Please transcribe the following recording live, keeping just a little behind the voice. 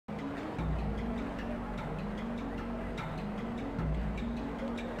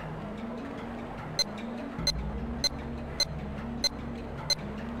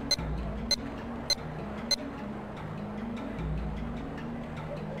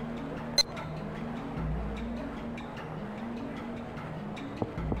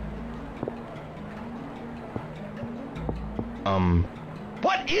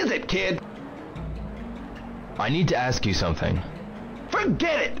What is it, kid? I need to ask you something.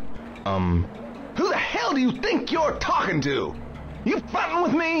 Forget it! Who the hell do you think you're talking to? You frontin'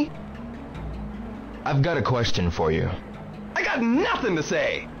 with me? I've got a question for you. I got nothing to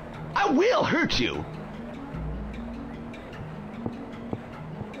say. I will hurt you.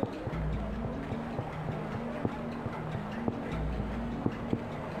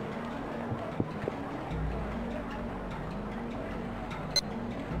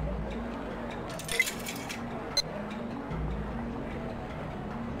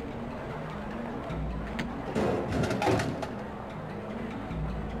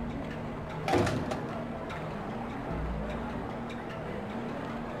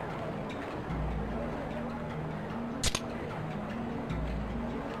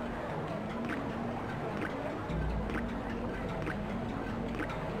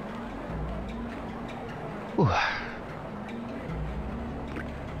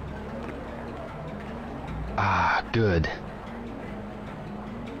 Ah, good.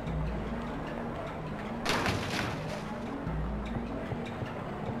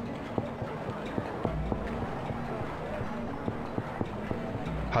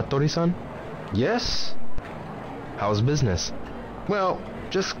 Hattori-san? Yes? How's business? Well,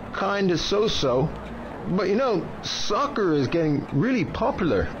 just kinda so-so. But you know, soccer is getting really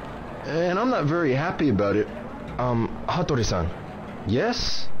popular. And I'm not very happy about it. Hattori-san.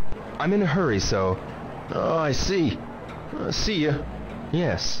 Yes? I'm in a hurry, so... Oh, I see. See ya.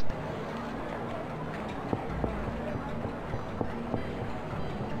 Yes.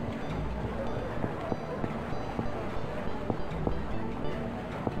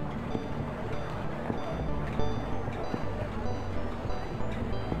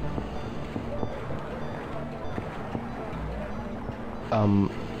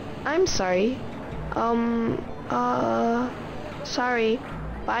 I'm sorry. Sorry.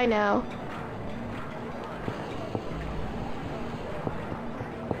 Bye now.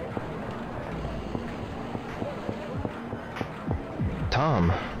 Tom,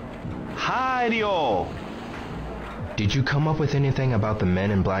 Hi, Dio. did you come up with anything about the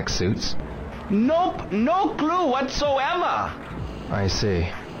men in black suits? Nope, no clue whatsoever. I see.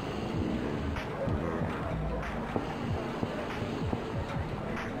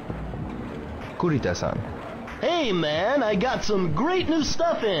 Kurita-san, Hey man, I got some great new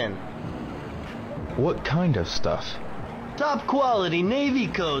stuff in. what kind of stuff? Top quality Navy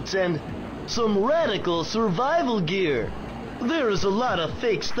coats and some radical survival gear. There is a lot of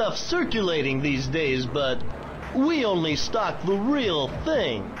fake stuff circulating these days, but we only stock the real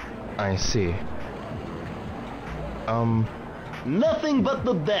thing. I see. Nothing but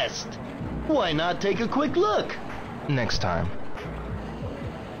the best. Why not take a quick look? Next time.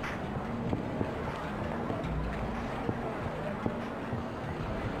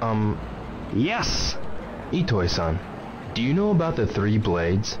 Yes. Itoi-san, do you know about the three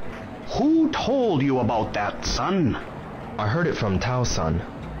blades? Who told you about that, son? I heard it from Tao-san.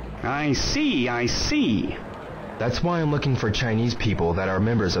 I see, I see. That's why I'm looking for Chinese people that are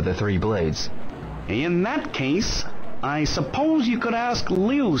members of the Three Blades. In that case, I suppose you could ask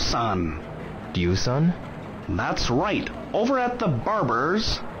Liu-san. Ryu-san? That's right, over at the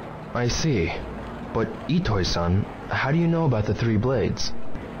barber's. I see. But Itoi-san, how do you know about the Three Blades?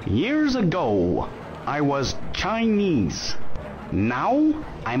 Years ago, I was Chinese. Now,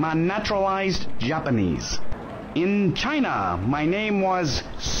 I'm a naturalized Japanese. In China, my name was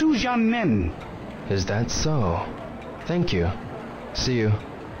Su Jianmen. Is that so? Thank you. See you.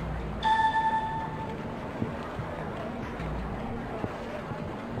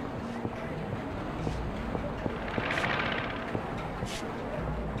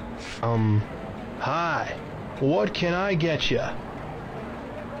 Hi. What can I get you?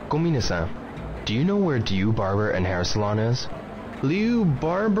 Gomina-san, do you know where Ryu Barber and Hair Salon is? Liu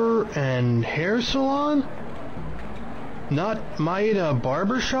Barber and Hair Salon? Not Maeda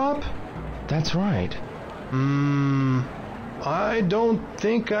Barber Shop? That's right. I don't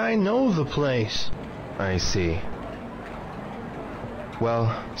think I know the place. I see.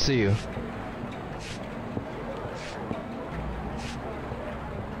 Well, see you.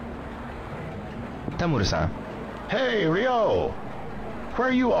 Tamura-san, Hey, Ryo. Where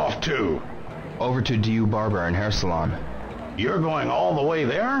are you off to? over to Ryu Barber and Hair Salon. You're going all the way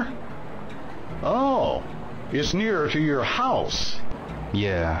there? Oh, it's nearer to your house.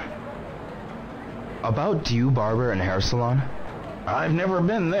 Yeah. About Ryu Barber and Hair Salon? I've never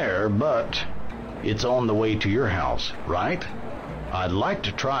been there, but it's on the way to your house, right? I'd like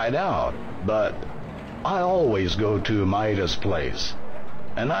to try it out, but I always go to Maeda's place,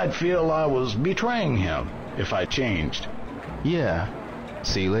 and I'd feel I was betraying him if I changed. Yeah.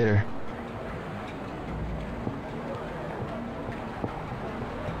 See you later.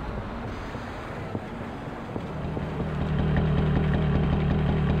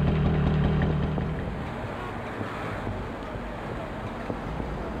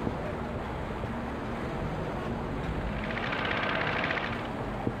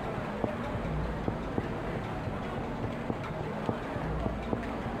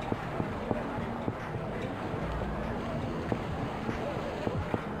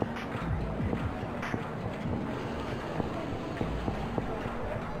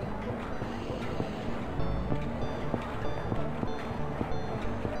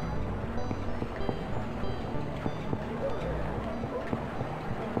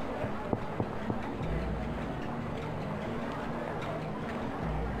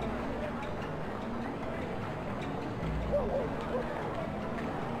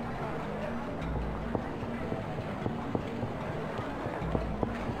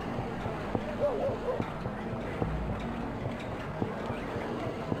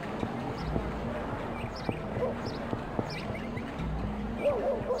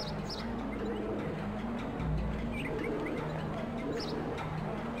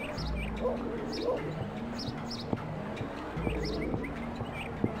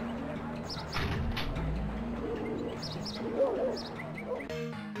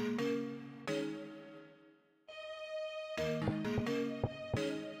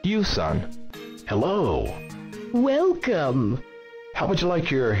 You-san. Hello. Welcome. How would you like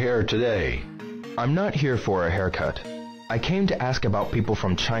your hair today? I'm not here for a haircut. I came to ask about people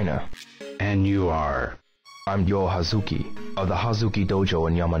from China. And you are? I'm Ryo Hazuki, of the Hazuki Dojo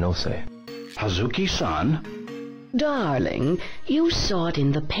in Yamanose. Hazuki-san? Darling, you saw it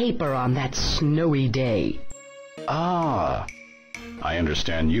in the paper on that snowy day. Ah, I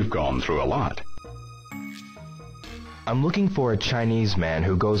understand you've gone through a lot. I'm looking for a Chinese man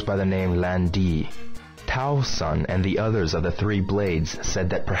who goes by the name Lan Di. Tao-san and the others of the Three Blades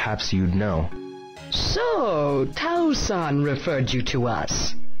said that perhaps you'd know. So, Tao-san referred you to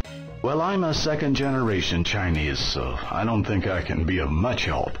us. Well, I'm a second-generation Chinese, so I don't think I can be of much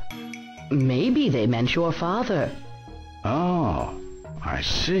help. Maybe they meant your father. Oh, I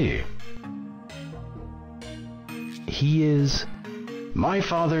see. He is... My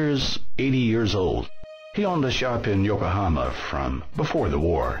father's 80 years old. He owned a shop in Yokohama from before the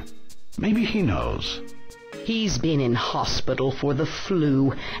war. Maybe he knows. He's been in hospital for the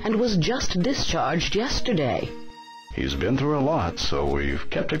flu and was just discharged yesterday. He's been through a lot, so we've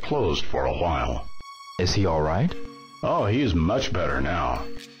kept it closed for a while. Is he all right? Oh, he's much better now.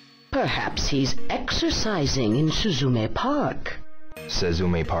 Perhaps he's exercising in Suzume Park.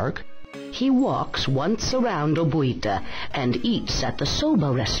 Suzume Park? He walks once around Obuita and eats at the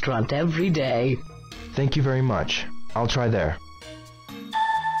soba restaurant every day. Thank you very much. I'll try there.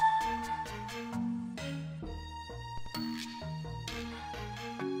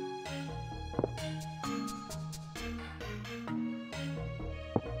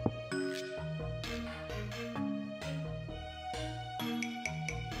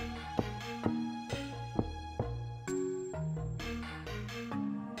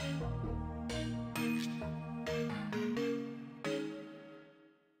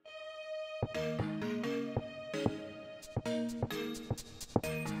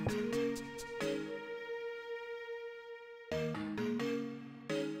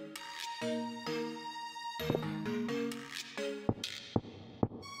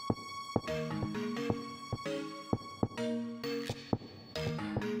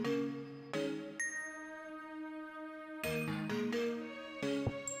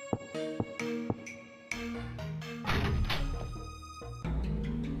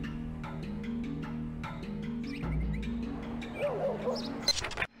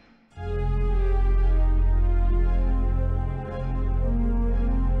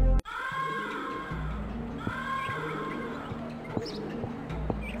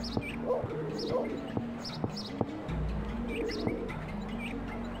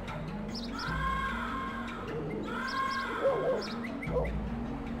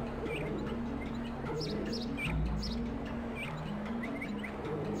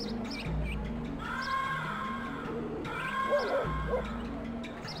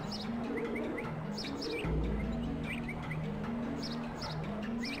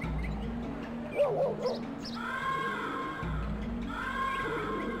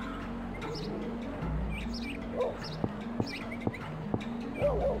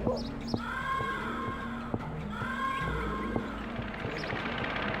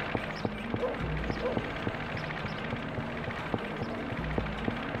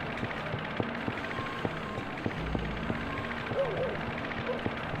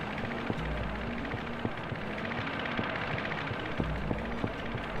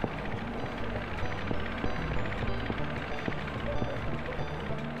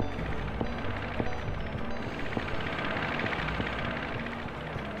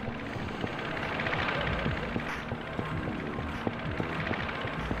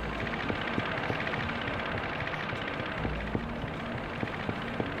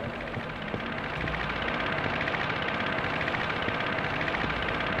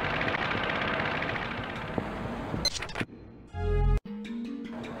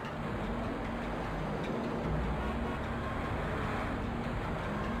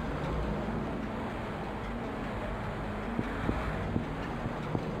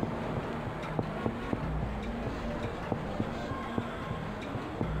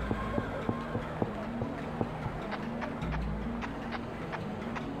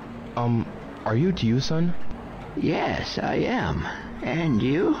 Are you Ryu-san? Yes, I am. And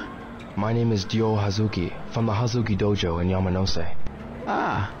you? My name is Ryo Hazuki, from the Hazuki Dojo in Yamanose.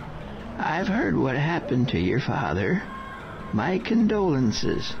 Ah, I've heard what happened to your father. My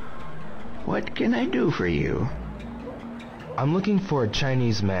condolences. What can I do for you? I'm looking for a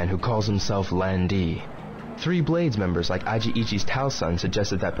Chinese man who calls himself Lan Di. Three Blades members like Aji Ichi's Tao-san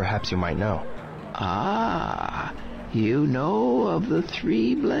suggested that perhaps you might know. Ah, you know of the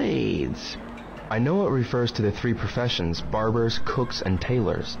Three Blades. I know it refers to the three professions, barbers, cooks, and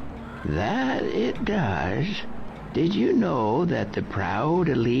tailors. That it does. Did you know that the proud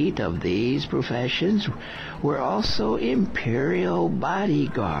elite of these professions were also imperial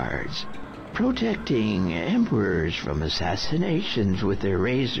bodyguards, protecting emperors from assassinations with their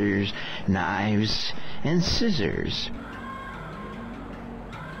razors, knives, and scissors?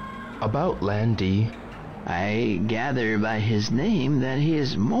 About Lan Di, I gather by his name that he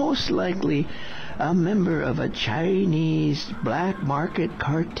is most likely a member of a Chinese black market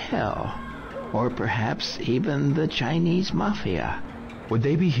cartel, or perhaps even the Chinese mafia. would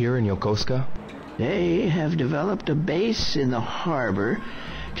they be here in Yokosuka? They have developed a base in the harbor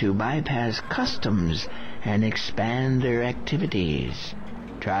to bypass customs and expand their activities.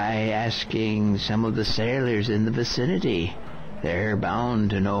 Try asking some of the sailors in the vicinity. They're bound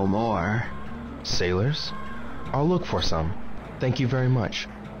to know more. Sailors? I'll look for some. Thank you very much.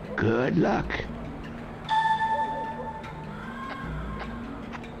 Good luck.